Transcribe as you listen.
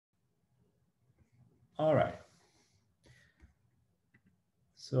All right.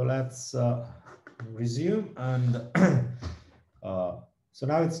 So let's resume, and so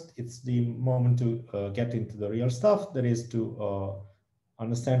now it's the moment to get into the real stuff. That is to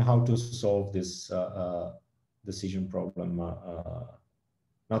understand how to solve this decision problem.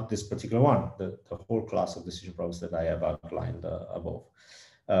 Not this particular one, the whole class of decision problems that I have outlined above.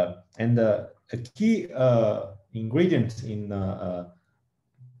 And a key ingredient in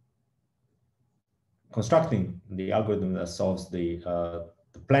constructing the algorithm that solves the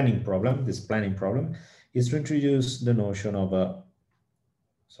planning problem, this planning problem, is to introduce the notion of a,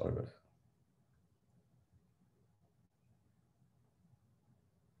 sorry,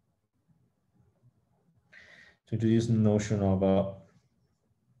 to introduce the notion of a,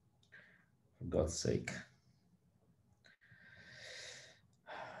 for God's sake,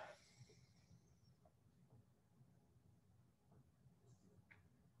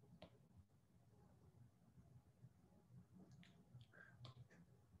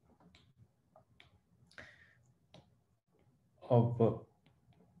 of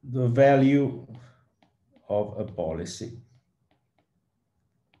the value of a policy.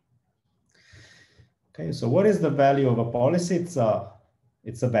 Okay, so what is the value of a policy? It's a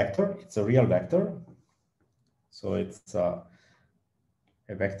vector. It's a real vector. So it's a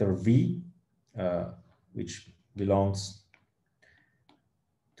vector v, which belongs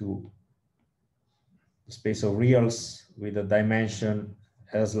to the space of reals with a dimension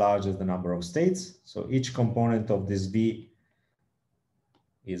as large as the number of states. So each component of this v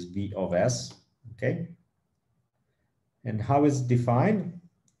is v of s. Okay. And how is it defined?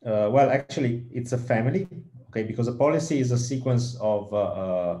 Well, actually, it's a family. Okay, because a policy is a sequence of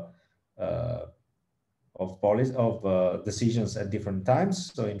decisions at different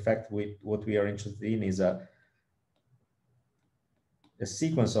times. So in fact, what we are interested in is a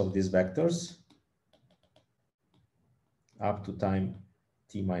sequence of these vectors up to time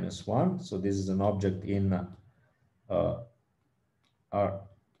t minus 1. So this is an object in our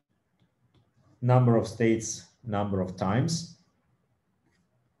number of states, number of times.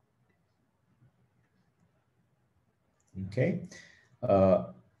 Okay.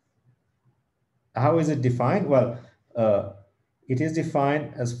 How is it defined? Well, it is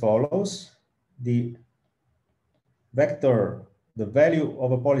defined as follows. The vector, the value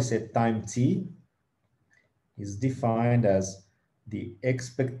of a policy at time t is defined as the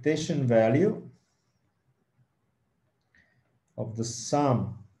expectation value of the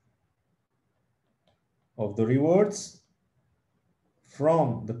sum of the rewards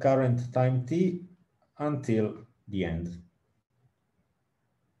from the current time t until the end.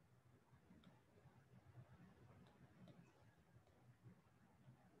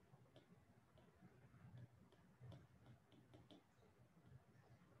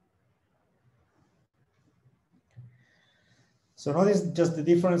 So notice just the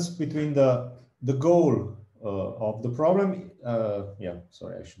difference between the goal of the problem. Yeah,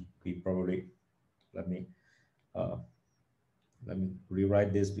 sorry, I should be probably, let me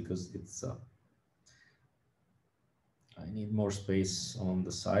rewrite this because it's I need more space on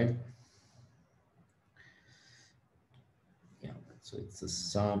the side. Yeah, so it's the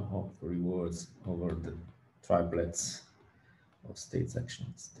sum of rewards over the triplets of states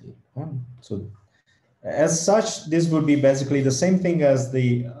action state 1. So as such, this would be basically the same thing as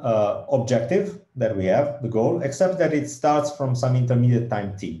the objective that we have, the goal, except that it starts from some intermediate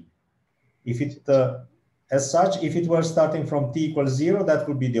time t. If it, as such, if it were starting from t equals 0, that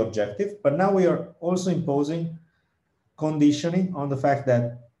would be the objective. But now we are also imposing conditioning on the fact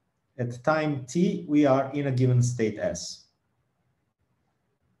that at time t, we are in a given state s.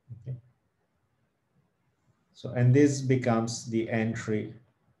 Okay. So, and this becomes the entry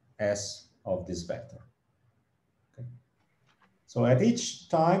s of this vector. So at each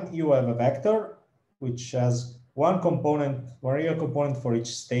time you have a vector which has one component, one real component for each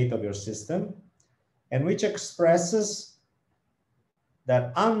state of your system, and which expresses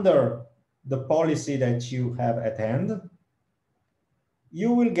that under the policy that you have at hand,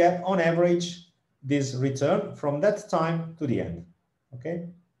 you will get on average this return from that time to the end. Okay?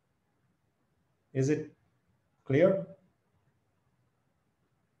 Is it clear?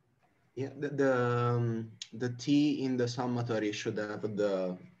 Yeah, the t in the summatory should have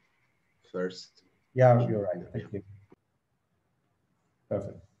the first. Yeah, you're right. Thank you.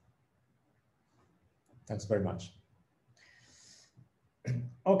 Perfect. Thanks very much.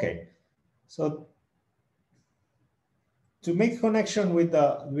 Okay, so to make a connection with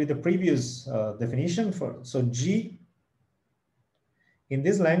the previous definition so G in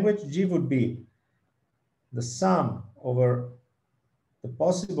this language, G would be the sum over the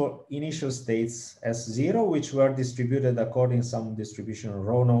possible initial states S0, which were distributed according to some distribution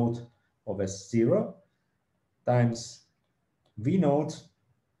rho node of S0 times V node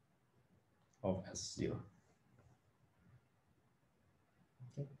of S0.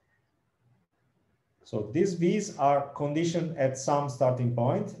 Okay. So these V's are conditioned at some starting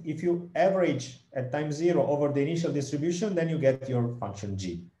point. If you average at time 0 over the initial distribution, then you get your function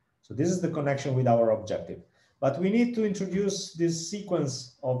G. So this is the connection with our objective. But we need to introduce this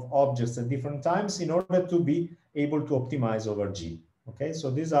sequence of objects at different times in order to be able to optimize over G. Okay, so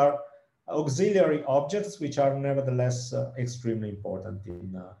these are auxiliary objects, which are nevertheless extremely important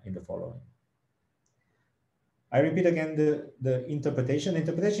in the following. I repeat again the interpretation. The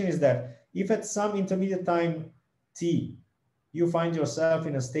interpretation is that if at some intermediate time t, you find yourself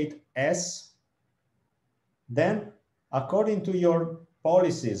in a state S, then according to your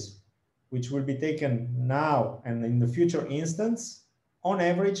policies, which will be taken now and in the future instance, on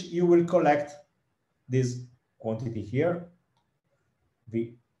average, you will collect this quantity here,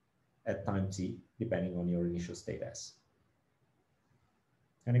 V at time t, depending on your initial state S.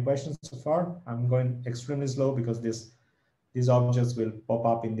 Any questions so far? I'm going extremely slow because these objects will pop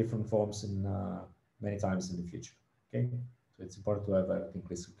up in different forms in many times in the future. Okay, so it's important to have everything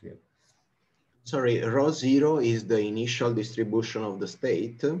crystal clear. Sorry, rho 0 is the initial distribution of the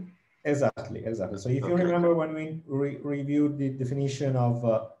state. Exactly. So if you remember when we reviewed the definition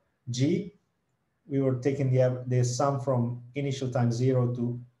of G, we were taking the sum from initial time 0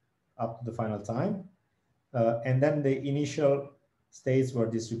 to up to the final time, and then the initial states were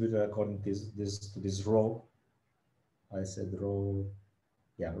distributed according to this rho. I said rho,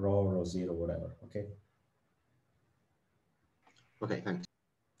 yeah, rho 0, whatever. Okay. Okay, thanks.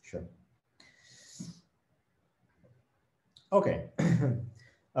 Sure. Okay.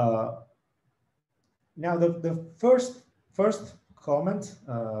 Now the first comment,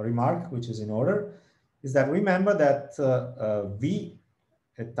 remark, which is in order, is that remember that V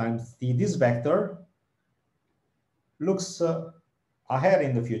at times t, this vector, looks ahead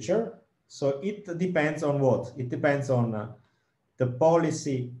in the future. So it depends on what? It depends on the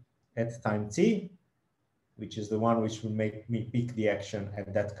policy at time t, which is the one which will make me pick the action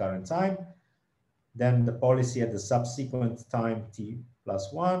at that current time. Then the policy at the subsequent time t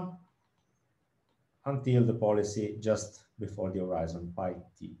plus 1, until the policy just before the horizon, pi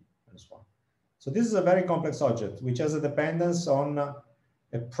t minus 1. So this is a very complex object, which has a dependence on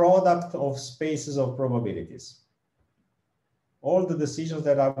a product of spaces of probabilities. All the decisions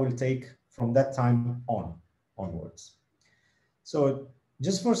that I will take from that time onwards. So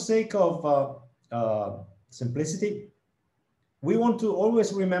just for sake of simplicity, we want to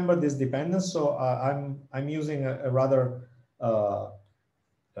always remember this dependence. So I'm using a rather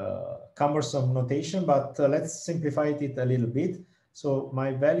cumbersome notation, but let's simplify it a little bit. So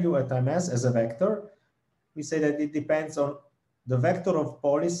my value at time s as a vector, we say that it depends on the vector of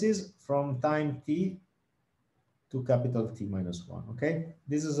policies from time t to capital T minus 1, okay?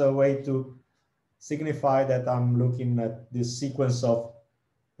 This is a way to signify that I'm looking at this sequence of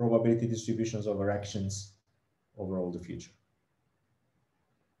probability distributions over actions over all the future.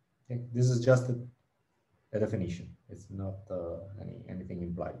 Okay, this is just a definition. It's not anything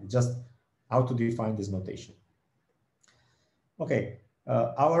implied. It's just how to define this notation. Okay,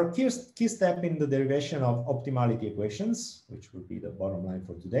 our key step in the derivation of optimality equations, which will be the bottom line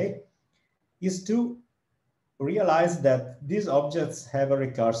for today, is to realize that these objects have a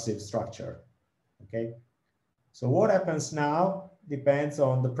recursive structure. Okay, so what happens now depends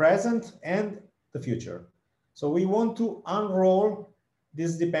on the present and the future. So we want to unroll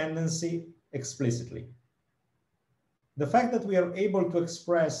this dependency explicitly. The fact that we are able to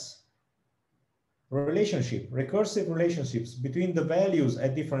express recursive relationships between the values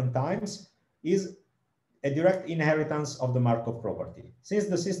at different times is a direct inheritance of the Markov property. Since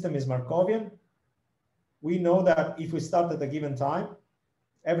the system is Markovian, we know that if we start at a given time,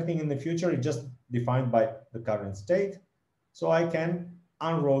 everything in the future is just defined by the current state. So I can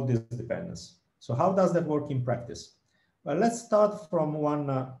unroll this dependence. So how does that work in practice? Well, let's start from one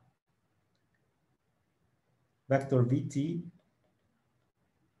vector vt,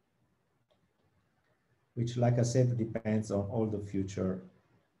 which, like I said, depends on all the future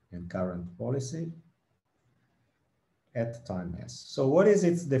and current policy at time s. So what is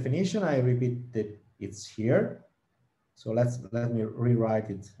its definition? I repeat that it's here. So let me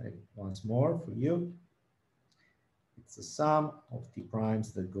rewrite it once more for you. It's the sum of t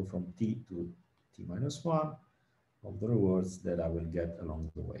primes that go from t to t minus 1 of the rewards that I will get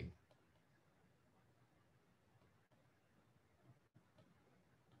along the way.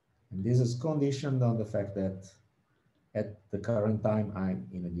 And this is conditioned on the fact that at the current time I'm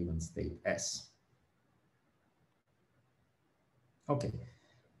in a given state S. Okay,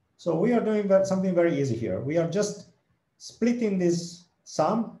 so we are doing something very easy here. We are just splitting this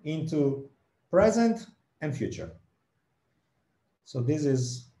sum into present and future. So this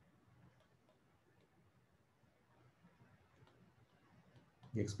is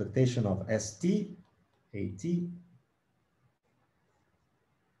the expectation of ST, AT,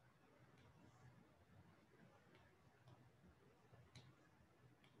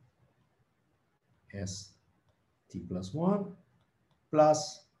 ST plus 1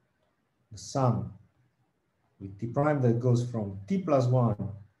 plus the sum with T prime that goes from T plus 1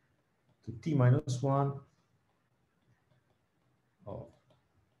 to T minus 1 of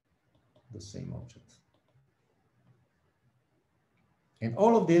the same object. And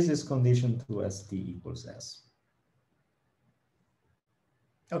all of this is conditioned to ST equals S.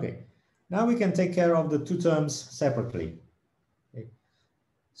 Okay, now we can take care of the two terms separately. Okay.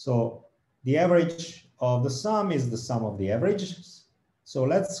 So the average of the sum is the sum of the averages. So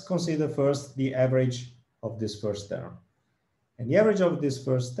let's consider first the average of this first term. And the average of this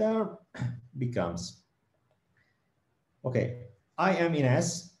first term becomes, okay, I am in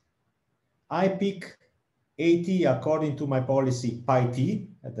S. I pick AT according to my policy pi t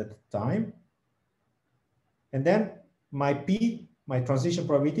at that time. And then my P, my transition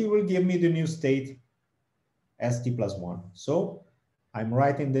probability, will give me the new state ST plus 1. So I'm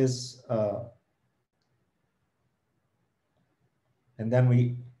writing this, and then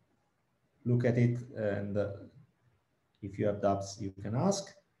we look at it, and if you have doubts, you can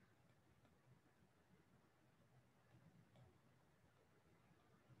ask.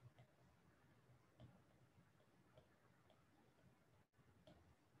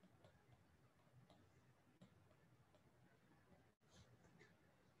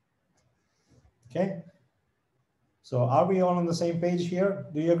 Okay. So are we all on the same page here?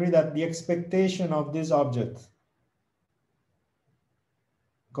 Do you agree that the expectation of this object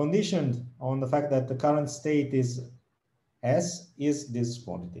conditioned on the fact that the current state is S is this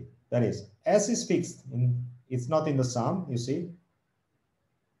quantity? That is, S is fixed, it's not in the sum, you see.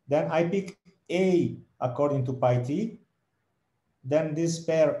 Then I pick A according to pi t. Then this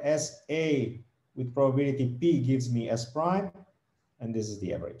pair SA with probability P gives me S prime, and this is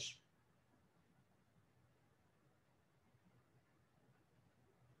the average.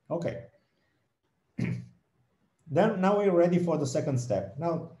 Okay. Then now we're ready for the second step.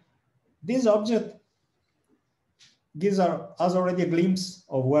 Now, this object gives us already a glimpse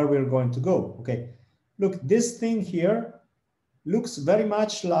of where we're going to go. Okay, look, this thing here looks very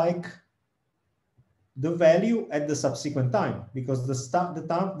much like the value at the subsequent time, because the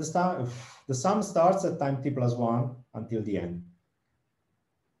sum starts at time t plus 1 until the end.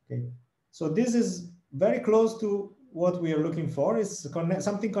 Okay, so this is very close to what we are looking for, is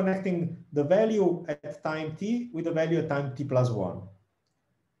something connecting the value at time t with the value at time t plus 1.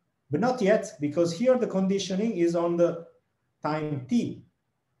 But not yet, because here the conditioning is on the time t,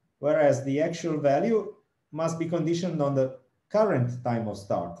 whereas the actual value must be conditioned on the current time of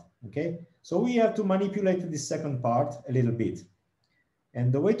start. Okay, so we have to manipulate this second part a little bit.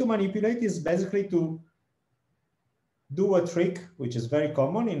 And the way to manipulate is basically to do a trick, which is very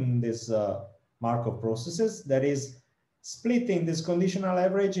common in this Markov processes, that is splitting this conditional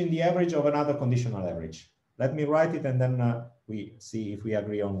average in the average of another conditional average. Let me write it, and then we see if we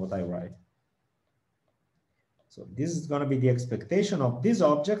agree on what I write. So this is going to be the expectation of this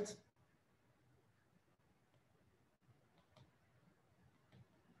object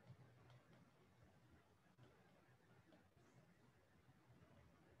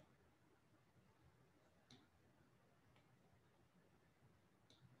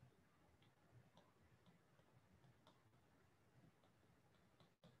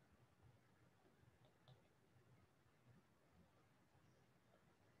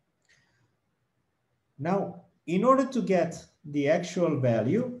Now, in order to get the actual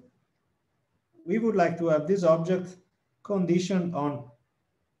value, we would like to have this object conditioned on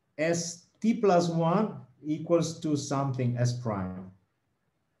ST plus 1 equals to something S prime.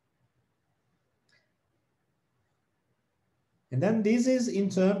 And then this is in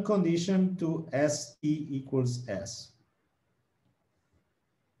turn conditioned to ST equals S.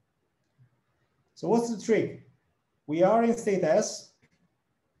 So what's the trick? We are in state S.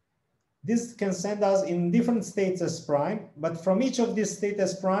 This can send us in different states S prime, but from each of these states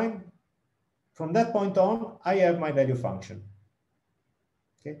S prime, from that point on, I have my value function.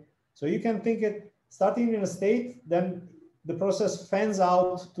 Okay, so you can think it starting in a state, then the process fans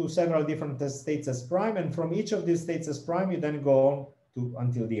out to several different states S prime, and from each of these states S prime, you then go on to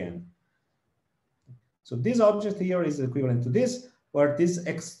until the end. So this object here is equivalent to this, where this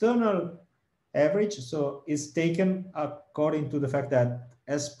external average so is taken according to the fact that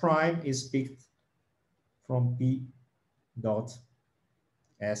S prime is picked from P dot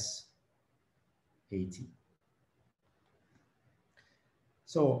S AT.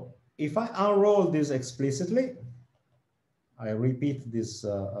 So if I unroll this explicitly, I repeat this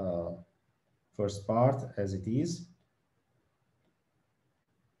first part as it is.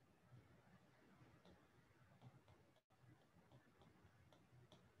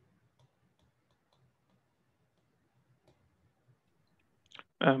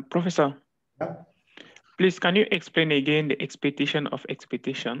 Professor, Yeah. please, can you explain again the expectation of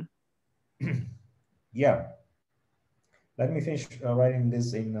expectation? Yeah. Let me finish writing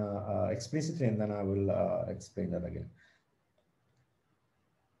this in explicitly, and then I will explain that again.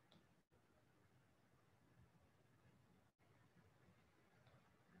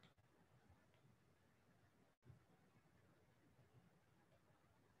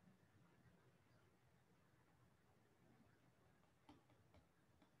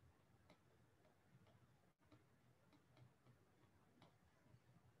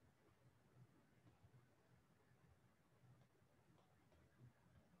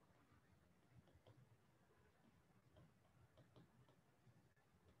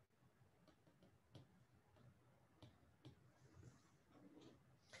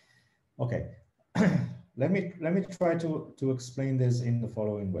 Okay, let me try to explain this in the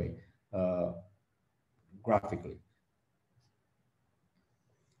following way, graphically.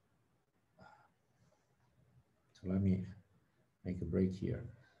 So let me make a break here.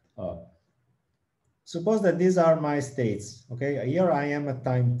 Suppose that these are my states. Okay, here I am at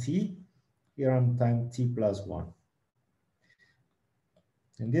time t, here I'm time t plus 1.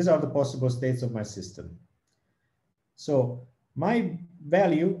 And these are the possible states of my system. So my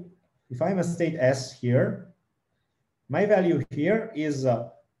value, if I'm a state S here, my value here is,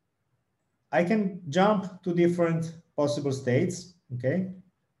 I can jump to different possible states, okay?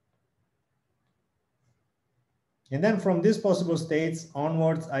 And then from these possible states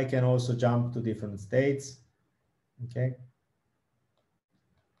onwards, I can also jump to different states, okay?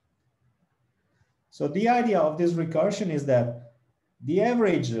 So the idea of this recursion is that the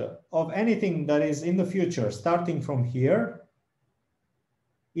average of anything that is in the future starting from here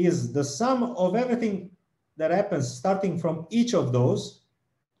is the sum of everything that happens starting from each of those,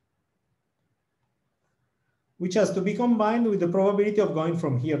 which has to be combined with the probability of going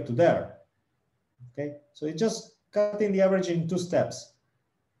from here to there. Okay, so it's just cutting the average in 2 steps.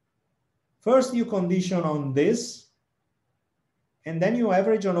 First, you condition on this, and then you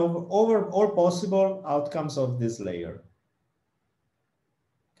average on over all possible outcomes of this layer.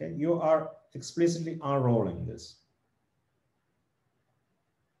 Okay, you are explicitly unrolling this.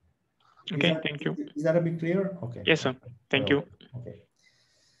 Okay, thank you. Is that a bit clear? Okay. Yes, sir. Thank you. Okay.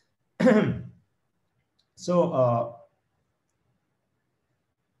 So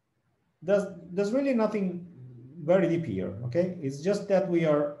there's really nothing very deep here. Okay, it's just that we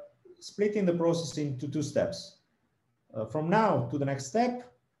are splitting the process into 2 steps. From now to the next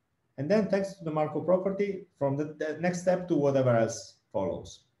step, and then thanks to the Markov property, from the next step to whatever else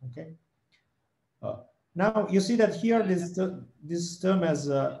follows. Okay. Now you see that here this term has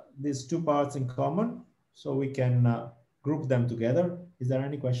these 2 parts in common, so we can group them together. Is there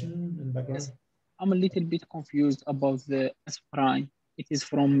any question in the background? Yes. I'm a little bit confused about the S prime. It is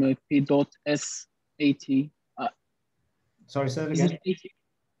from P dot S 80. Sorry, say that again.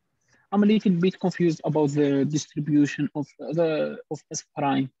 I'm a little bit confused about the distribution of S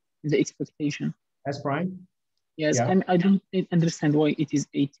prime, the expectation. S prime? Yes, yeah. I don't understand why it is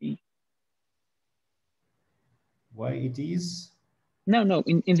 80. Why it is? No,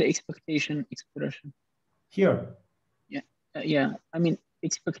 in the expectation expression. Here? Yeah, yeah. I mean,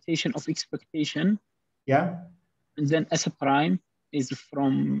 expectation of expectation. Yeah. And then S prime is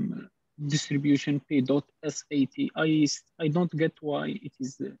from distribution P dot S80. I don't get why it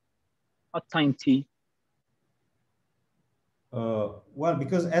is at time t. Well,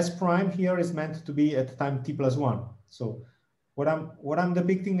 because S prime here is meant to be at time t plus 1. So what I'm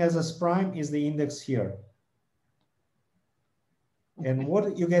depicting as S prime is the index here. Okay. And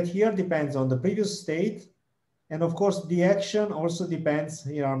what you get here depends on the previous state. And of course, the action also depends,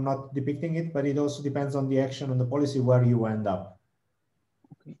 here I'm not depicting it, but it also depends on the action on the policy where you end up.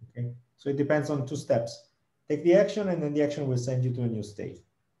 Okay. Okay. So it depends on 2 steps. Take the action, and then the action will send you to a new state.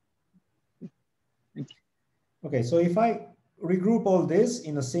 Thank you. Okay, so if I regroup all this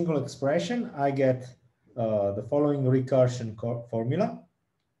in a single expression, I get the following recursion formula,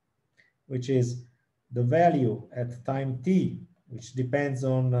 which is the value at time t, which depends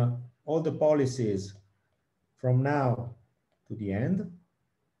on all the policies from now to the end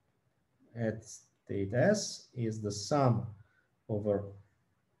at state S is the sum over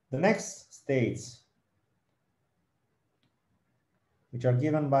the next states, which are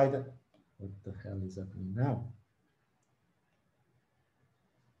given by the, what the hell is happening now?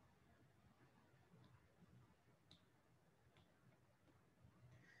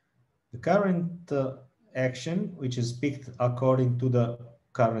 The current action, which is picked according to the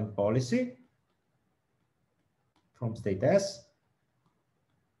current policy from state S,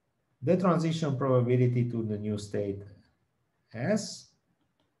 the transition probability to the new state S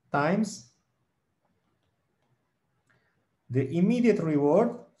times the immediate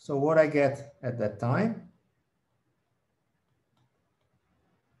reward, so what I get at that time,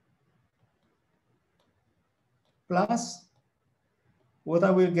 plus what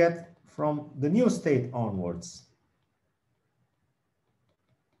I will get from the new state onwards.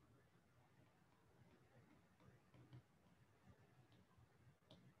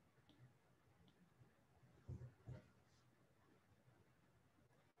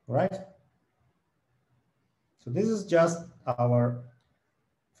 Right? So this is just our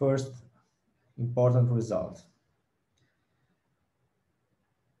first important result.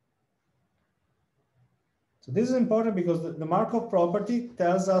 So this is important because the Markov property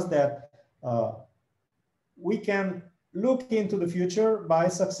tells us that we can look into the future by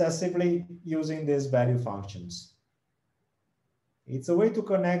successively using these value functions. It's a way to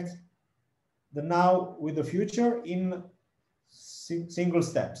connect the now with the future in single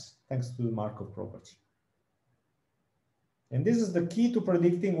steps, thanks to the Markov property. And this is the key to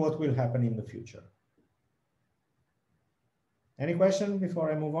predicting what will happen in the future. Any question before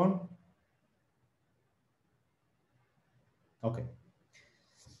I move on? Okay.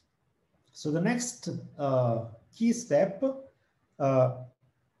 So the next key step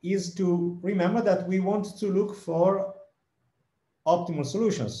is to remember that we want to look for optimal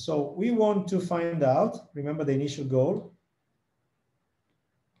solutions. So we want to find out, remember the initial goal,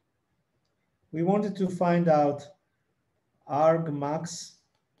 we wanted to find out argmax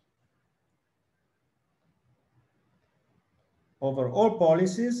over all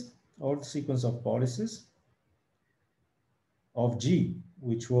policies, all sequence of policies of G,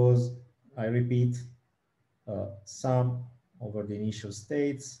 which was, I repeat, sum over the initial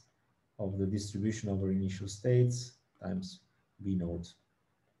states of the distribution over initial states times V naught,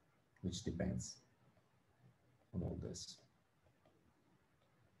 which depends on all this.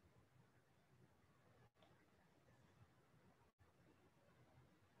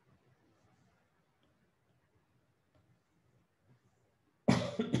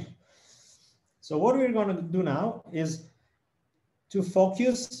 So what we're going to do now is to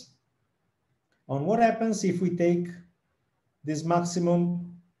focus on what happens if we take this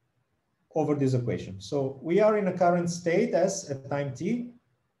maximum over this equation. So we are in a current state S at time t,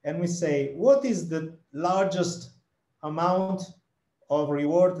 and we say, what is the largest amount of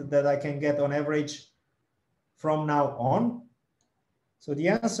reward that I can get on average from now on? So the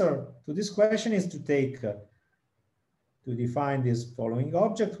answer to this question is to take, to define this following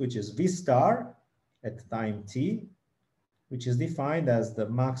object, which is V star at time t, which is defined as the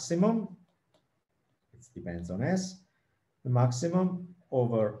maximum, it depends on S, the maximum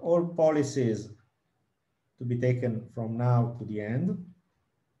over all policies to be taken from now to the end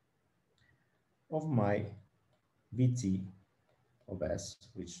of my Vt of S,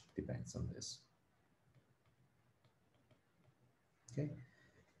 which depends on this. Okay.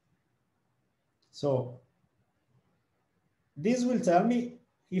 So this will tell me,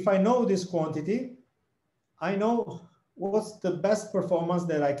 if I know this quantity, I know what's the best performance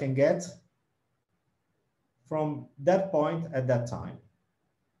that I can get from that point at that time.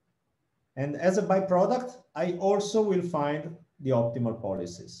 And as a byproduct, I also will find the optimal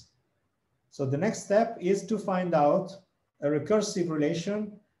policies. So the next step is to find out a recursive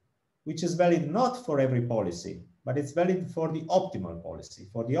relation which is valid not for every policy, but it's valid for the optimal policy,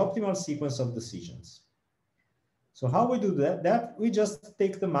 for the optimal sequence of decisions. So how we do that? We just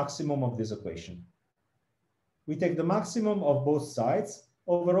take the maximum of this equation. We take the maximum of both sides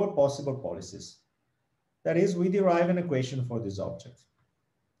over all possible policies. That is, we derive an equation for this object.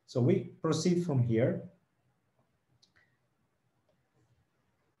 So we proceed from here.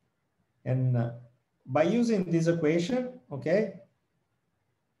 And by using this equation, okay,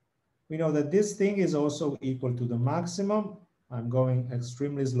 we know that this thing is also equal to the maximum. I'm going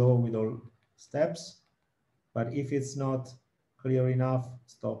extremely slow with all steps, but if it's not clear enough,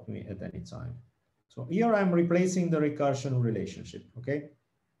 stop me at any time. So here I'm replacing the recursion relationship, okay?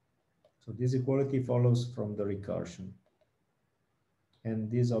 So this equality follows from the recursion. And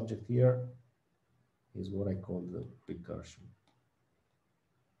this object here is what I call the recursion.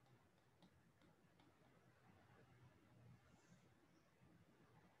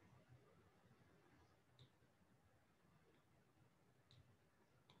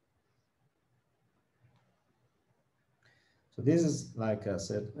 So this is, like I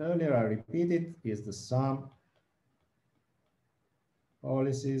said earlier, I repeat it, is the sum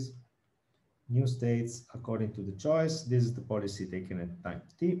policies, new states according to the choice. This is the policy taken at time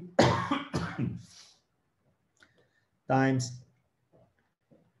t times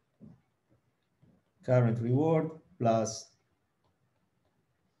current reward plus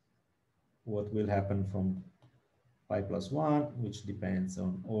what will happen from pi plus 1, which depends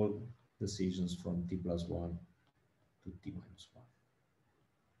on all decisions from t plus 1 to t minus 1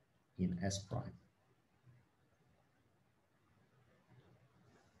 in S prime.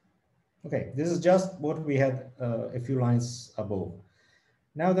 Okay, this is just what we had a few lines above.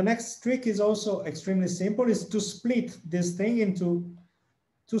 Now the next trick is also extremely simple, is to split this thing into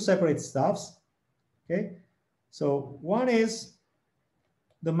two separate stuffs. Okay, so one is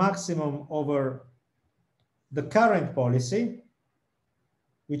the maximum over the current policy,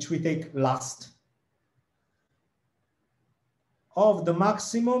 which we take last, of the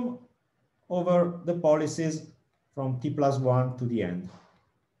maximum over the policies from t plus 1 to the end.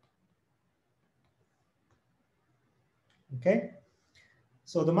 Okay,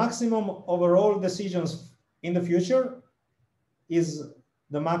 so the maximum over all decisions in the future is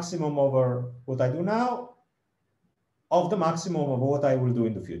the maximum over what I do now of the maximum of what I will do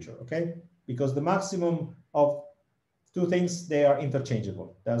in the future. Okay, because the maximum of two things, they are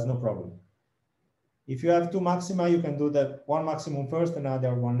interchangeable. There's no problem. If you have two maxima, you can do that one maximum first and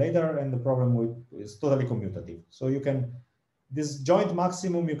another one later, and the problem is totally commutative. So you can, this joint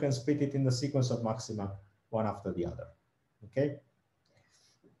maximum, you can split it in the sequence of maxima, one after the other. Okay.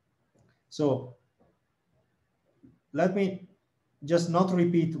 So let me just not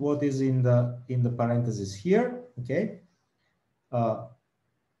repeat what is in the parentheses here. Okay. The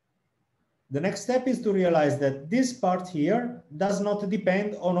next step is to realize that this part here does not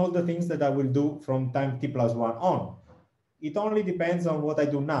depend on all the things that I will do from time t plus 1 on. It only depends on what I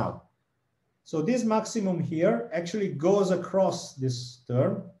do now. So this maximum here actually goes across this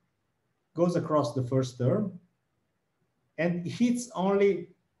term, goes across the first term, and hits only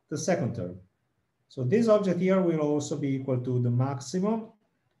the second term. So this object here will also be equal to the maximum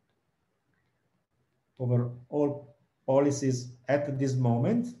over all policies at this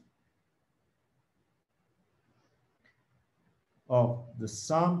moment of the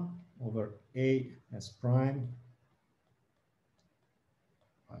sum over A S prime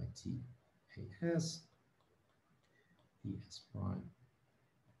by T A S, E S prime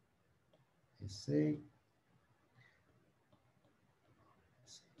S A.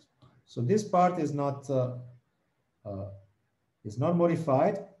 So this part is not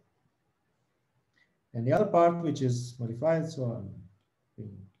modified, and the other part which is modified, so I'm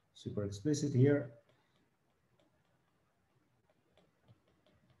being super explicit here.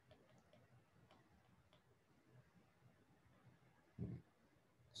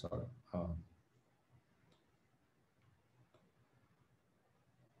 Sorry.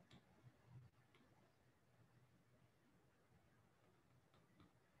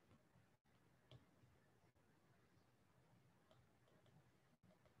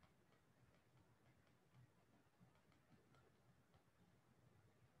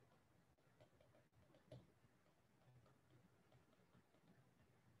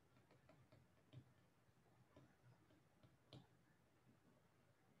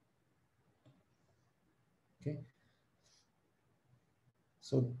 Okay.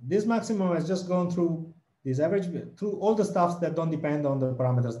 So this maximum has just gone through this average, through all the stuffs that don't depend on the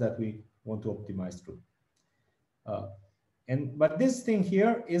parameters that we want to optimize through. But this thing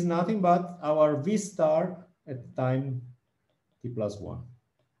here is nothing but our V star at time t plus 1.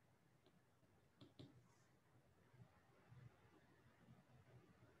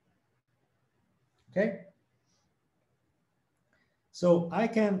 Okay. So I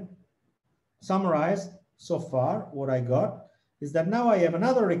can summarize so far what I got is that now I have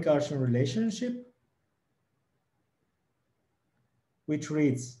another recursion relationship which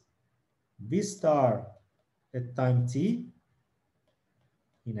reads V star at time t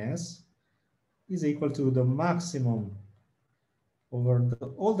in S is equal to the maximum over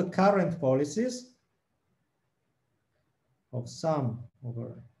all the current policies of sum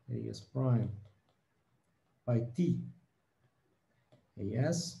over AS prime by T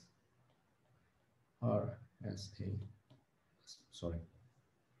AS R S A, sorry.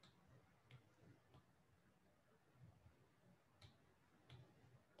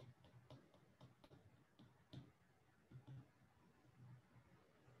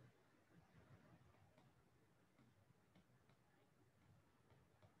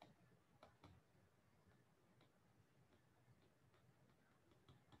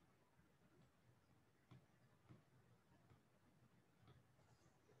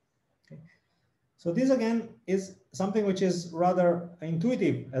 Okay. So this again is something which is rather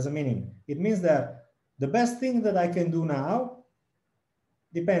intuitive as a meaning. It means that the best thing that I can do now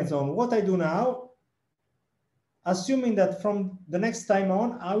depends on what I do now, assuming that from the next time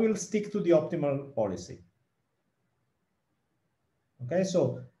on, I will stick to the optimal policy. Okay,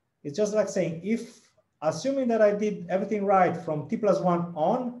 so it's just like saying, if assuming that I did everything right from t+1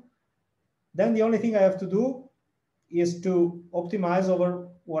 on, then the only thing I have to do is to optimize over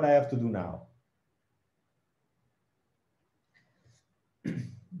what I have to do now.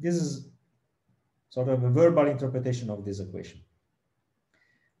 This is sort of a verbal interpretation of this equation.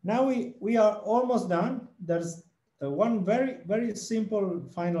 Now we are almost done. There's one very simple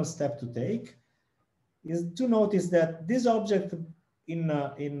final step to take, is to notice that this object in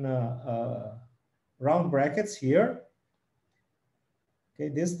round brackets here, okay,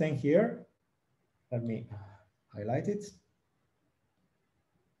 this thing here, let me highlight it.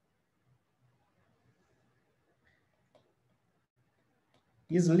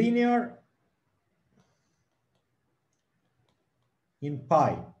 Is linear in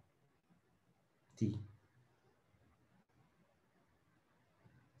pi t.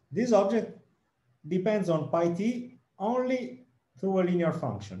 This object depends on pi t only through a linear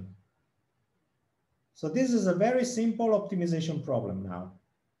function. So this is a very simple optimization problem now,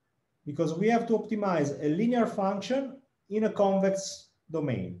 because we have to optimize a linear function in a convex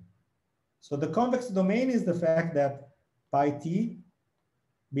domain. So the convex domain is the fact that pi t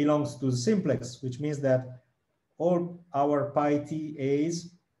belongs to the simplex, which means that all our pi t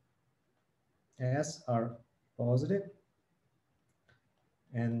a's s are positive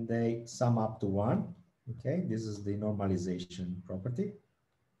and they sum up to 1. Okay, this is the normalization property.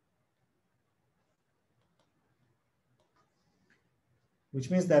 Which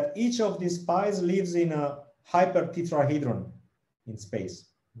means that each of these pi's lives in a hypertetrahedron in space,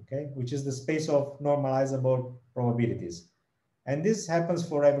 okay, which is the space of normalizable probabilities. And this happens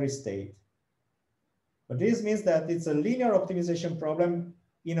for every state. But this means that it's a linear optimization problem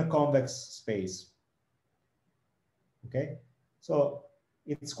in a convex space. Okay, so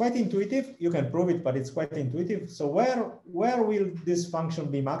it's quite intuitive. You can prove it, but it's quite intuitive. So where will this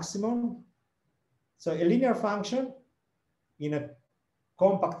function be maximum? So a linear function in a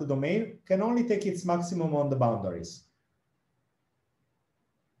compact domain can only take its maximum on the boundaries.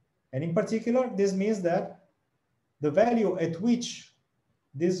 And in particular, this means that the value at which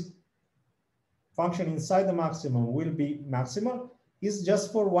this function inside the maximum will be maximal is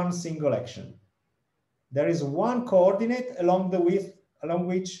just for one single action. There is one coordinate along the width along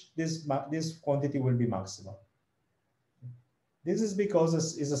which this quantity will be maximal. This is because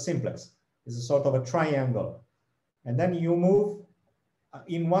it's a simplex. It's a sort of a triangle. And then you move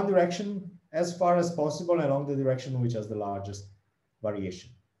in one direction as far as possible along the direction which has the largest variation.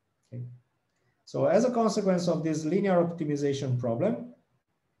 Okay? So as a consequence of this linear optimization problem,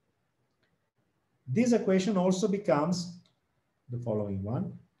 this equation also becomes the following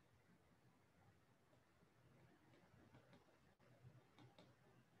one.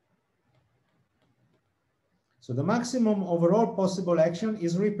 So the maximum overall possible action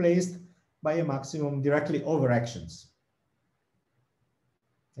is replaced by a maximum directly over actions.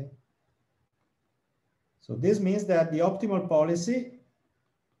 Okay. So this means that the optimal policy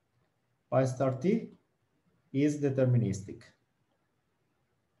pi star t is deterministic.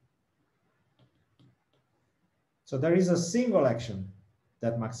 So there is a single action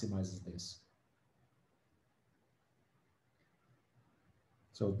that maximizes this.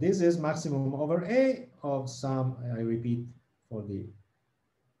 So this is maximum over A of some, I repeat for the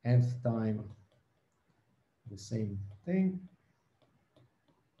nth time, the same thing.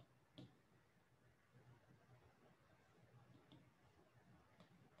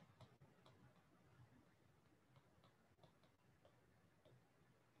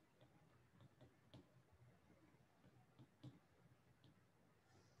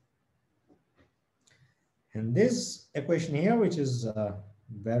 And this equation here, which is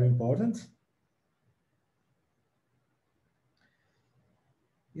very important,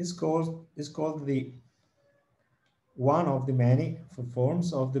 is called the one of the many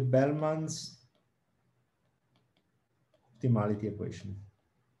forms of the Bellman's optimality equation.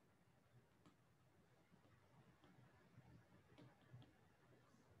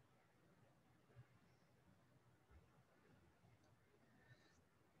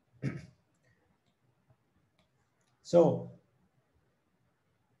 So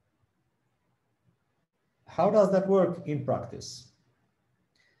how does that work in practice?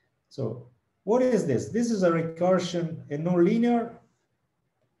 So what is this? This is a recursion, a nonlinear.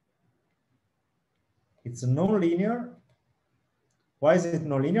 It's a nonlinear Why is it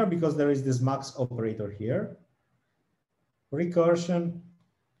nonlinear? Because there is this max operator here. Recursion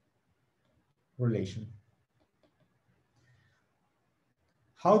relation.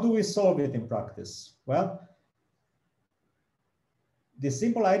 How do we solve it in practice? Well, the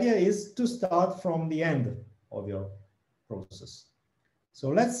simple idea is to start from the end of your process. So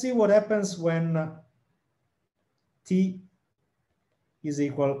let's see what happens when t is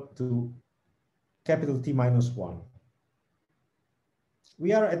equal to capital T minus 1.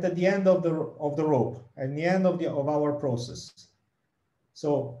 We are at the end of the rope, at the end of our process.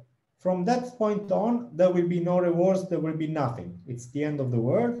 So from that point on, there will be no rewards, there will be nothing. It's the end of the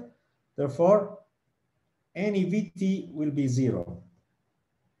world. Therefore, any VT will be 0.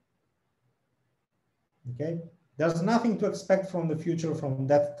 Okay? There's nothing to expect from the future from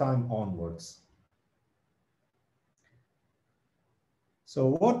that time onwards. So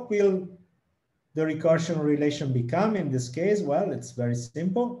what will the recursion relation become in this case? Well, it's very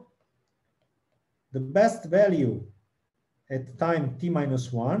simple. The best value at time t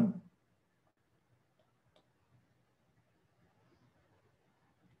minus 1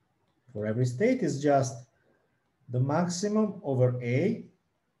 for every state is just the maximum over A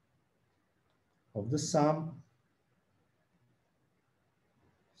of the sum.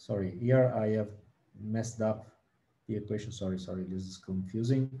 Sorry, here I have messed up the equation. Sorry, this is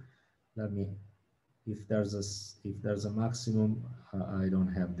confusing. Let me, if there's a maximum, I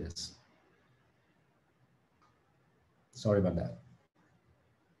don't have this. Sorry about that.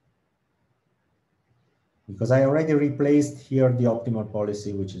 Because I already replaced here the optimal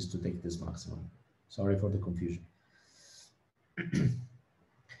policy, which is to take this maximum. Sorry for the confusion.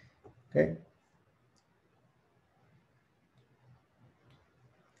 Okay.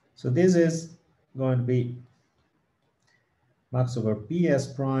 So this is going to be max over PS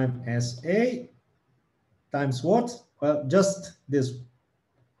prime SA times what? Well, just this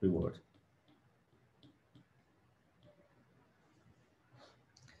reward.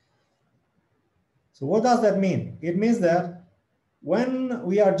 So what does that mean? It means that when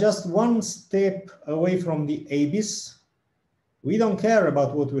we are just one step away from the abyss, we don't care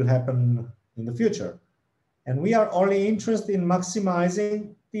about what will happen in the future. And we are only interested in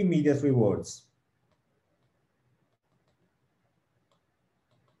maximizing the immediate rewards.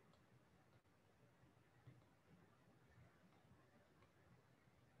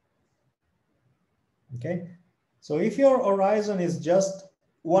 Okay, so if your horizon is just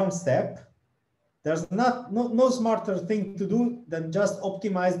one step, there's no smarter thing to do than just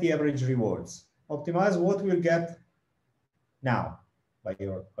optimize the average rewards. Optimize what we'll get now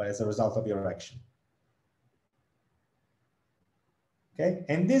as a result of your action. Okay,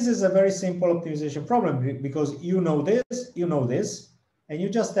 and this is a very simple optimization problem because you know this, and you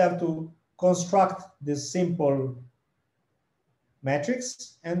just have to construct this simple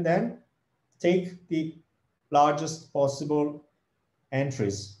matrix and then take the largest possible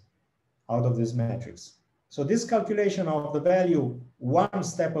entries out of this matrix. So this calculation of the value one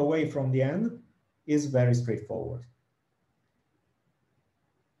step away from the end is very straightforward.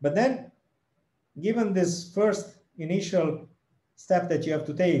 But then, given this first initial step that you have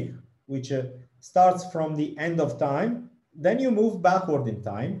to take, which starts from the end of time, then you move backward in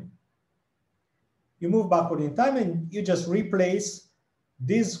time. You move backward in time and you just replace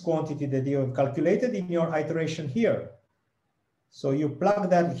this quantity that you have calculated in your iteration here. So you plug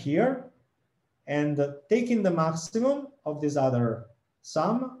that here, and taking the maximum of this other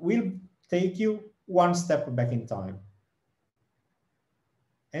sum will take you one step back in time.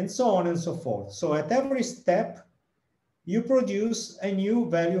 And so on and so forth. So at every step, you produce a new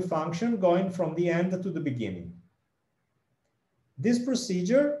value function going from the end to the beginning. This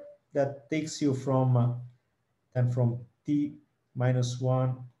procedure that takes you from t minus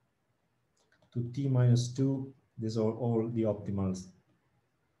 1 to t minus 2, these are all the optimals,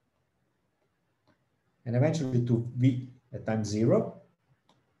 and eventually to v at time 0.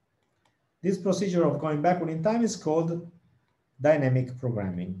 This procedure of going backward in time is called dynamic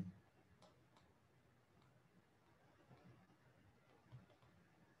programming.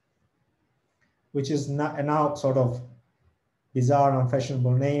 Which is now sort of bizarre,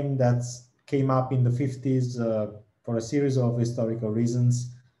 unfashionable name that came up in the 50s for a series of historical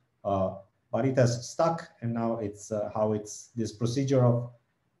reasons, but it has stuck, and now it's how it's this procedure of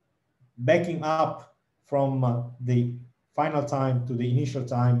backing up from the final time to the initial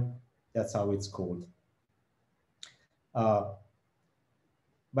time. That's how it's called. By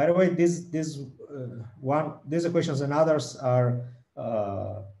the way, these equations and others are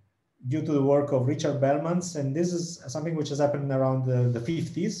due to the work of Richard Bellmans, and this is something which has happened around the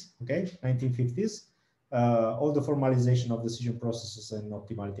 50s, okay, 1950s. all the formalization of decision processes and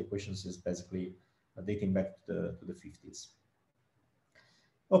optimality equations is basically dating back to the 50s.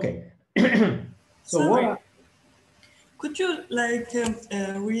 Okay. Sorry. Could you like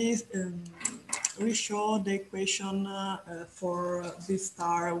re-show the equation for this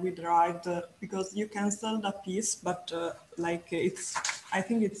star we derived because you canceled a piece, but like I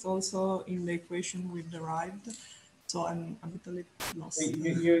think it's also in the equation we derived. So I'm a bit lost.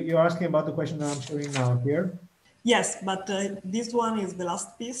 You're asking about the question that I'm showing now here? Yes, but this one is the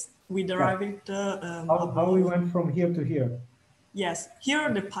last piece. We derive it. How we went from here to here? Yes, here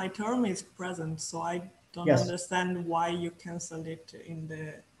the pi term is present, so I don't understand why you canceled it in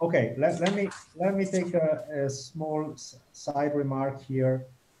the. Okay, let me take a small side remark here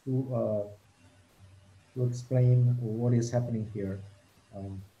to explain what is happening here.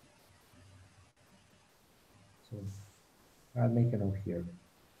 So I'll make a note here.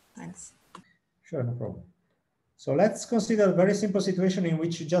 Thanks. Sure, no problem. So let's consider a very simple situation in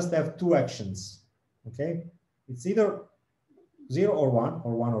which you just have two actions. Okay, it's either 0 or 1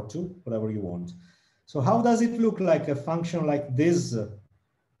 or 2, whatever you want. So how does it look like a function like this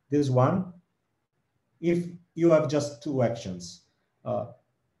one if you have just two actions?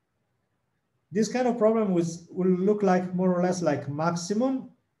 This kind of problem will look like more or less like maximum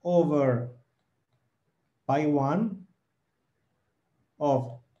over pi 1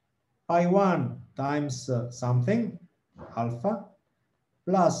 of pi 1 times something, alpha,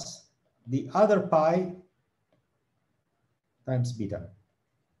 plus the other pi times beta.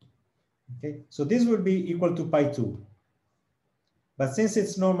 Okay, so this will be equal to pi 2. But since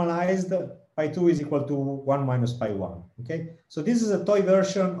it's normalized, pi 2 is equal to 1 minus pi 1. Okay, so this is a toy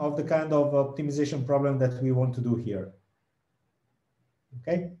version of the kind of optimization problem that we want to do here.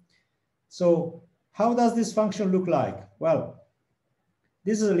 Okay, so how does this function look like? Well,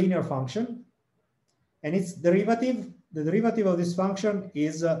 this is a linear function, and its derivative, the derivative of this function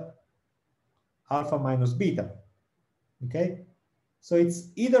is alpha minus beta. Okay, so it's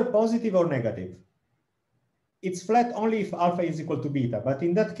either positive or negative. It's flat only if alpha is equal to beta, but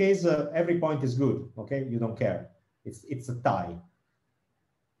in that case, every point is good. Okay, you don't care. It's a tie.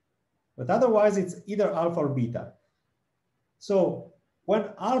 But otherwise, it's either alpha or beta. So when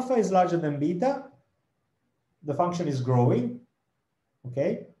alpha is larger than beta, the function is growing.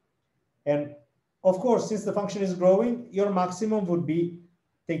 Okay, and of course, since the function is growing, your maximum would be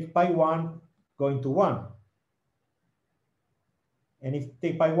take pi 1 going to 1. And if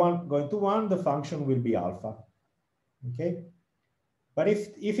take pi 1 going to 1, the function will be alpha. Okay, but if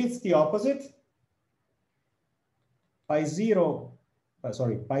it's the opposite, pi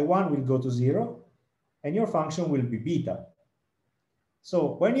 1 will go to 0, and your function will be beta.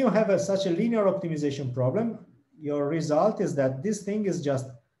 So when you have such a linear optimization problem, your result is that this thing is just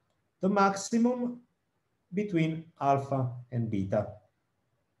the maximum between alpha and beta.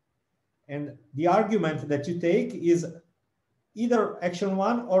 And the argument that you take is either action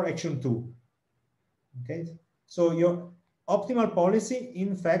 1 or action 2. Okay, so your optimal policy,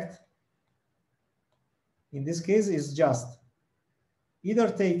 in fact, in this case, is just either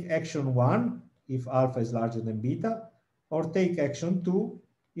take action 1 if alpha is larger than beta, or take action 2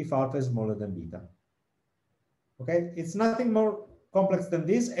 if alpha is smaller than beta. Okay, it's nothing more complex than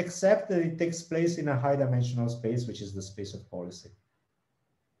this, except that it takes place in a high dimensional space, which is the space of policy.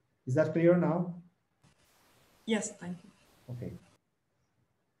 Is that clear now? Yes, thank you. Okay.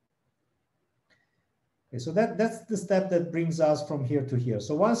 Okay, so that's the step that brings us from here to here.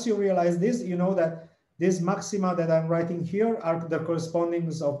 So once you realize this, you know that these maxima that I'm writing here are the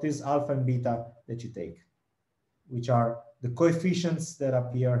correspondings of this alpha and beta that you take, which are the coefficients that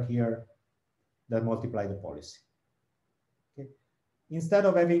appear here that multiply the policy. Okay. Instead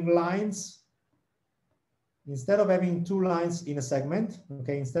of having lines, instead of having two lines in a segment,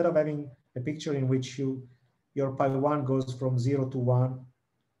 okay, instead of having a picture in which your pi 1 goes from 0 to 1,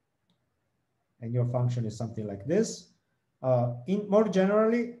 and your function is something like this. More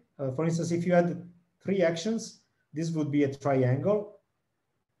generally, for instance, if you had 3 actions, this would be a triangle,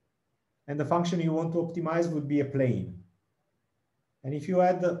 and the function you want to optimize would be a plane. And if you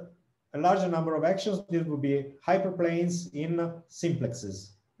had a larger number of actions, this would be hyperplanes in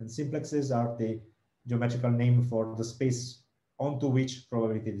simplexes. And simplexes are the geometrical name for the space onto which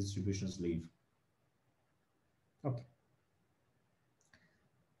probability distributions live. Okay.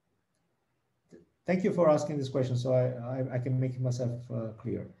 Thank you for asking this question, so I can make myself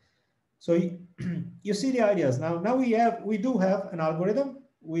clear. So you see the ideas. Now we do have an algorithm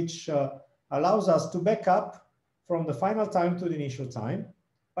which allows us to back up from the final time to the initial time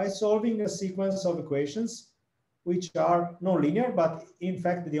by solving a sequence of equations which are nonlinear, but in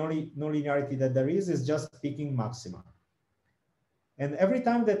fact, the only nonlinearity that there is just picking maxima. And every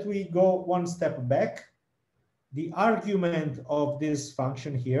time that we go one step back, the argument of this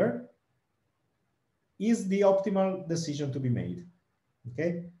function here is the optimal decision to be made.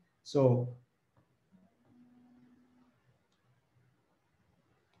 Okay, so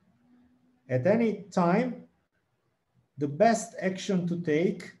at any time, the best action to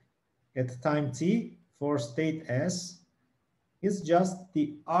take at time t for state S is just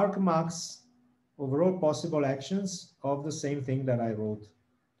the argmax over all possible actions of the same thing that I wrote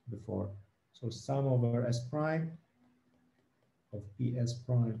before. So sum over S prime of PS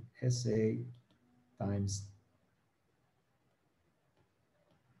prime SA times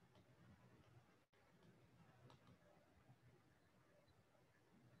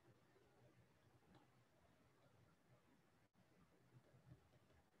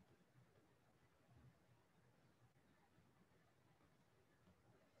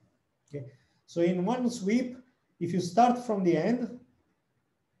okay. So in one sweep, if you start from the end,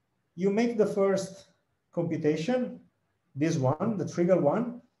 you make the first computation, this one, the trivial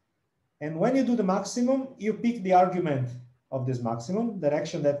one. And when you do the maximum, you pick the argument of this maximum, the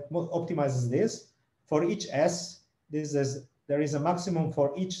action that optimizes this. For each S, there is a maximum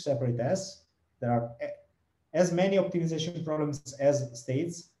for each separate S. There are as many optimization problems as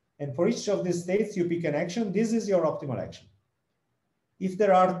states. And for each of these states, you pick an action. This is your optimal action. If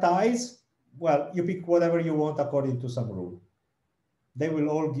there are ties, well, you pick whatever you want according to some rule. They will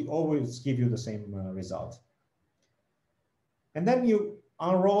always give you the same result. And then you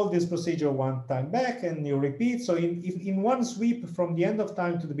unroll this procedure one time back and you repeat. So in one sweep from the end of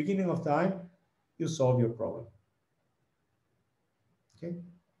time to the beginning of time, you solve your problem. Okay.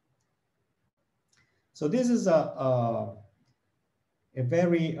 So this is a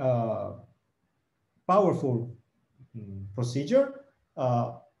very powerful procedure,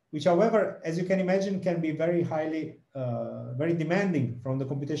 which, however, as you can imagine, can be very very demanding from the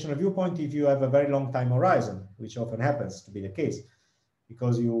computational viewpoint if you have a very long time horizon, which often happens to be the case.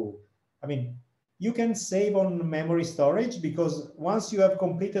 Because you can save on memory storage, because once you have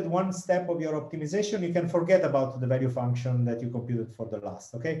completed one step of your optimization, you can forget about the value function that you computed for the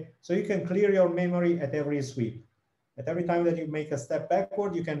last, okay? So you can clear your memory at every sweep. At every time that you make a step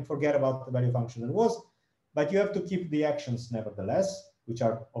backward, you can forget about the value function that was, but you have to keep the actions nevertheless, which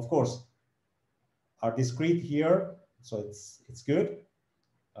are, of course, are discrete here, so it's good.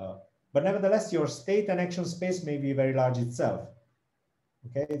 But nevertheless, your state and action space may be very large itself.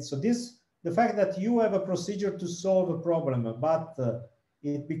 Okay, so the fact that you have a procedure to solve a problem, but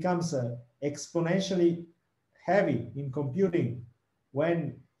it becomes exponentially heavy in computing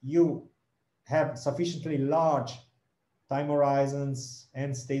when you have sufficiently large time horizons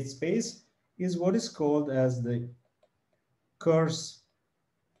and state space is what is called as the curse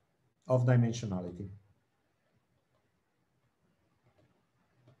of dimensionality.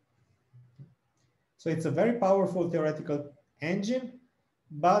 So it's a very powerful theoretical engine,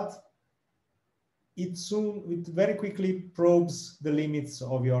 but it very quickly probes the limits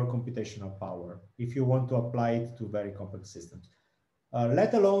of your computational power if you want to apply it to very complex systems.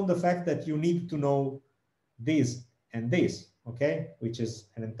 Let alone the fact that you need to know this and this, okay, which is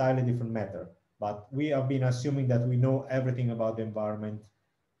an entirely different matter. But we have been assuming that we know everything about the environment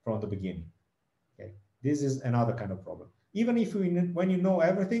from the beginning. Okay, this is another kind of problem. Even if when you know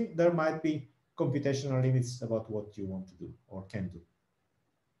everything, there might be computational limits about what you want to do or can do.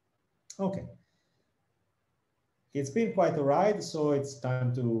 Okay. It's been quite a ride, so it's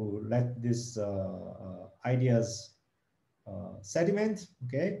time to let these ideas sediment,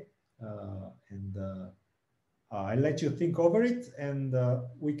 okay? I'll let you think over it, and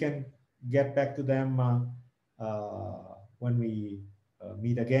we can get back to them when we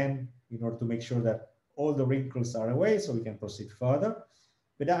meet again in order to make sure that all the wrinkles are away so we can proceed further.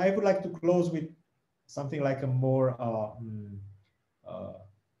 But I would like to close with something like a more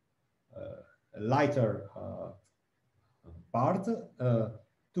lighter part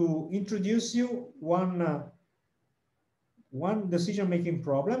to introduce you one decision-making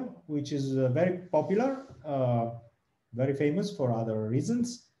problem, which is very popular, very famous for other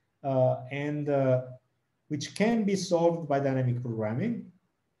reasons, and which can be solved by dynamic programming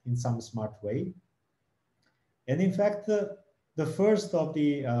in some smart way. And in fact, the first of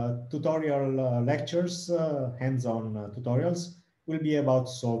the tutorial lectures, hands-on tutorials, will be about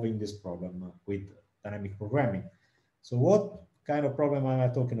solving this problem with dynamic programming. So what kind of problem am I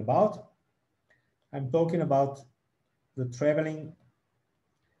talking about? I'm talking about the traveling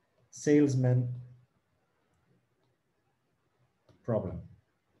salesman problem.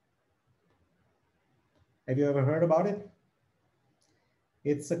 Have you ever heard about it?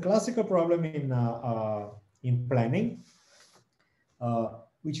 It's a classical problem in planning,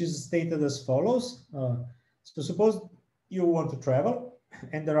 which is stated as follows. So suppose you want to travel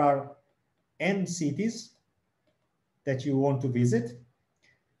and there are n cities that you want to visit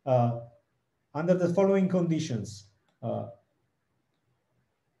under the following conditions.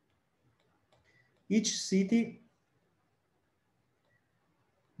 Each city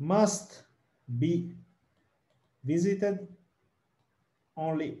must be visited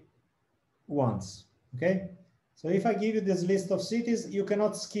only once, okay? So if I give you this list of cities, you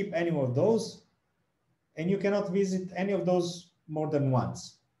cannot skip any of those, and you cannot visit any of those more than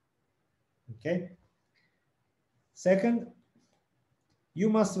once, okay? Second, you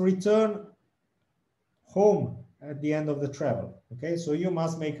must return home at the end of the travel, okay? So you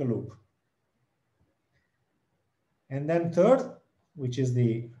must make a loop. And then third, which is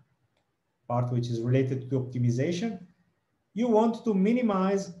the part which is related to optimization, you want to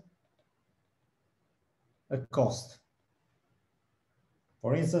minimize a cost.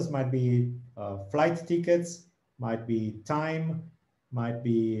 For instance, might be flight tickets, might be time, might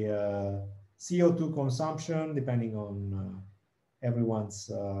be CO2 consumption, depending on everyone's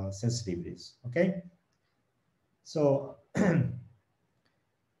sensitivities, okay? So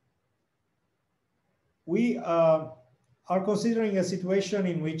we are considering a situation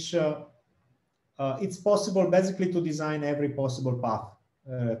in which it's possible basically to design every possible path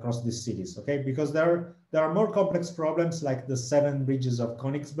across these cities, okay? Because there are more complex problems like the 7 bridges of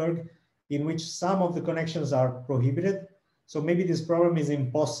Königsberg, in which some of the connections are prohibited. So maybe this problem is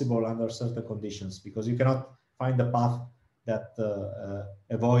impossible under certain conditions because you cannot find a path that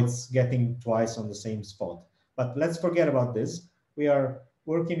avoids getting twice on the same spot. But let's forget about this. We are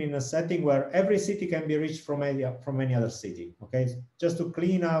working in a setting where every city can be reached from any other city, okay? Just to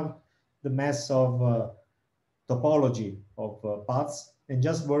clean out the mess of topology of paths and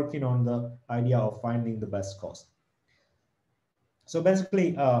just working on the idea of finding the best cost. So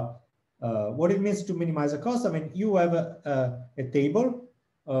basically, what it means to minimize the cost, I mean, you have a table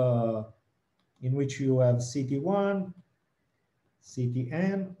in which you have city1,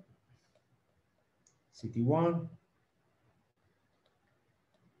 ctn, city1,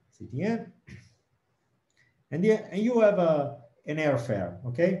 ctn, and you have an airfare,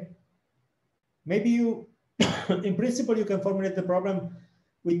 okay? Maybe you, in principle, you can formulate the problem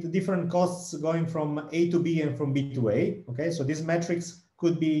with different costs going from A to B and from B to A, okay? So this matrix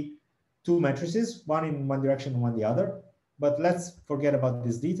could be 2 matrices, one in one direction and one the other, but let's forget about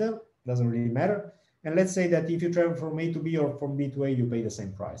this detail, doesn't really matter. And let's say that if you travel from A to B or from B to A, you pay the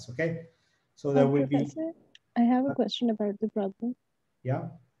same price, okay? So there will Professor, I have a question about the problem. Yeah.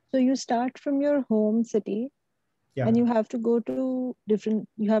 So you start from your home city, yeah, and you have to go to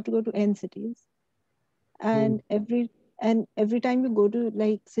N cities. And every time you go to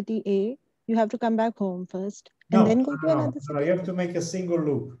like city A, you have to come back home first and then go to another city. No, you have to make a single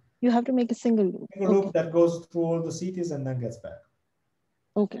loop. You have to make a single loop. Single loop that goes through all the cities and then gets back.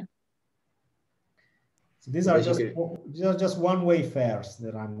 Okay. So these are just one-way fares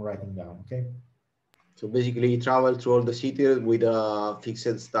that I'm writing down, okay? So basically, you travel through all the cities with a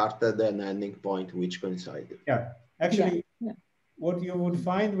fixed started and ending point which coincide. Yeah, actually, what you would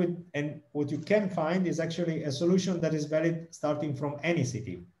find and what you can find is actually a solution that is valid starting from any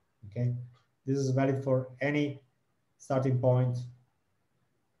city, okay? This is valid for any starting point,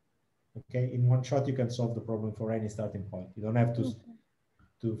 okay? In one shot, you can solve the problem for any starting point. You don't have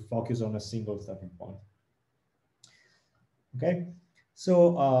to focus on a single starting point. Okay,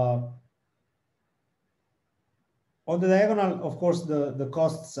 so on the diagonal, of course, the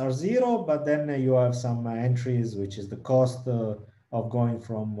costs are 0, but then you have some entries, which is the cost of going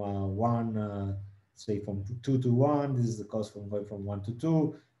from 1, say from 2 to 1. This is the cost from going from 1 to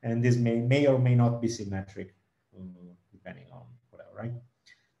 2, and this may or may not be symmetric, depending on whatever, right?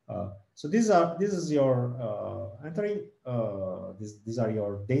 So this is your entry. These are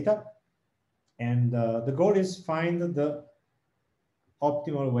your data, and the goal is find the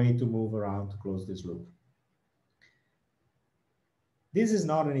optimal way to move around to close this loop. This is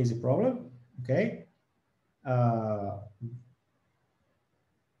not an easy problem, okay?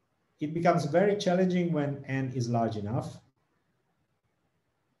 It becomes very challenging when n is large enough.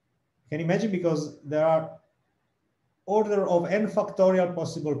 You can imagine because there are order of n factorial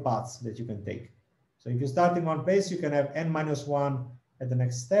possible paths that you can take. So if you start in one place, you can have n-1 at the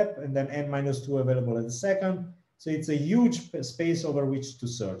next step, and then n-2 available at the second. So it's a huge space over which to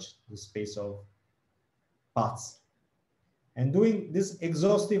search, the space of paths. And doing this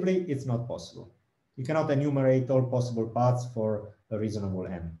exhaustively, it's not possible. You cannot enumerate all possible paths for a reasonable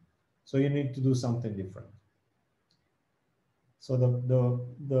n. So you need to do something different. So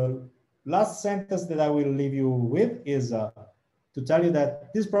the last sentence that I will leave you with is to tell you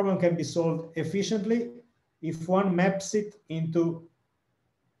that this problem can be solved efficiently if one maps it into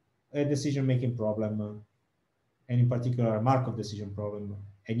a decision-making problem, and in particular a Markov decision problem,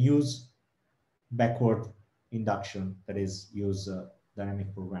 and use backward induction, that is, use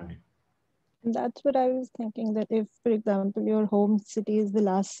dynamic programming. And that's what I was thinking, that if, for example, your home city is the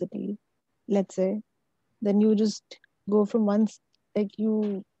last city, let's say, then you just go from one, like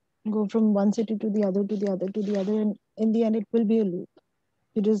you go from one city to the other, to the other, to the other, and in the end it will be a loop.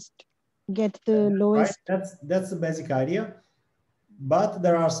 You just get the lowest. Right, that's the basic idea. But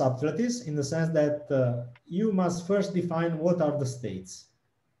there are subtleties in the sense that you must first define what are the states.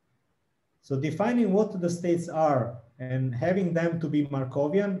 So defining what the states are and having them to be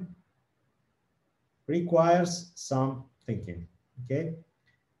Markovian requires some thinking, okay?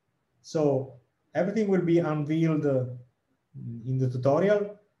 So everything will be unveiled in the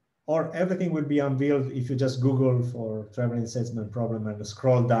tutorial, or everything will be unveiled if you just Google for traveling salesman problem and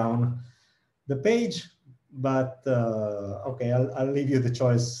scroll down the page. But okay, I'll leave you the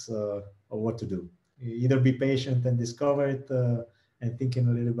choice of what to do. Either be patient and discover it and thinking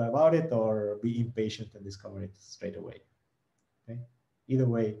a little bit about it, or be impatient and discover it straight away. Okay, either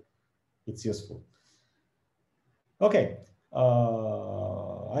way, it's useful. Okay,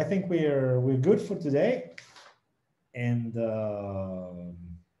 I think we're good for today, and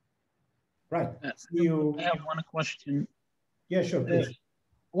right. See you. I have one question. Yeah, sure, please.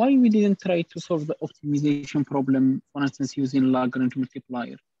 Why we didn't try to solve the optimization problem, for instance, using Lagrange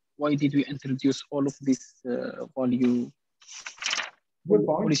multiplier? Why did we introduce all of this value, Good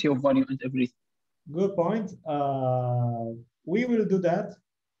point. policy of value and everything? Good point. We will do that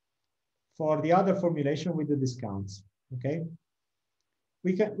for the other formulation with the discounts. Okay.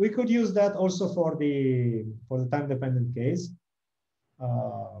 We could use that also for the time-dependent case,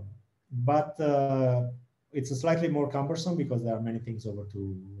 but it's a slightly more cumbersome because there are many things over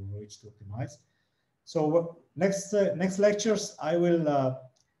which to optimize. So next lectures, I will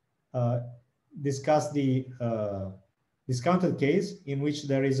discuss the discounted case in which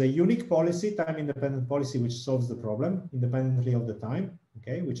there is a unique policy, time-independent policy, which solves the problem independently of the time,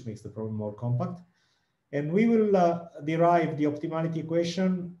 okay, which makes the problem more compact. And we will derive the optimality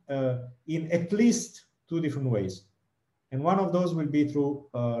equation in at least 2 different ways. And one of those will be through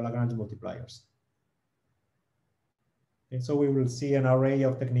Lagrange multipliers. And so we will see an array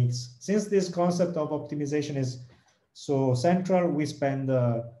of techniques. Since this concept of optimization is so central, we spend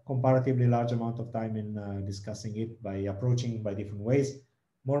a comparatively large amount of time in discussing it by approaching by different ways,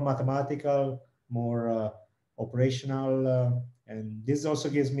 more mathematical, more operational. And this also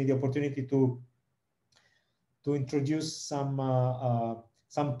gives me the opportunity to introduce some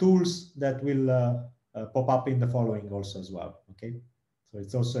tools that will pop up in the following also as well. Okay, so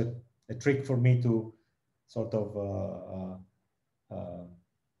it's also a trick for me to sort of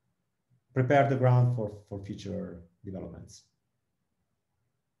prepare the ground for future developments.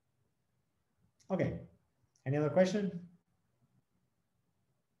 Okay, any other question?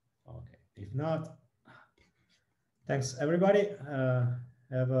 Okay, if not, thanks everybody.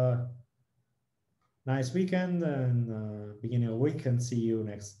 Have a nice weekend and beginning of week, and see you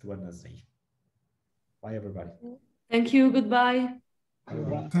next Wednesday. Bye, everybody. Thank you. Goodbye.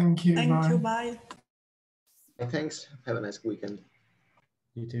 Thank you. Thank you. Bye. Thanks. Have a nice weekend.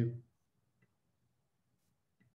 You too.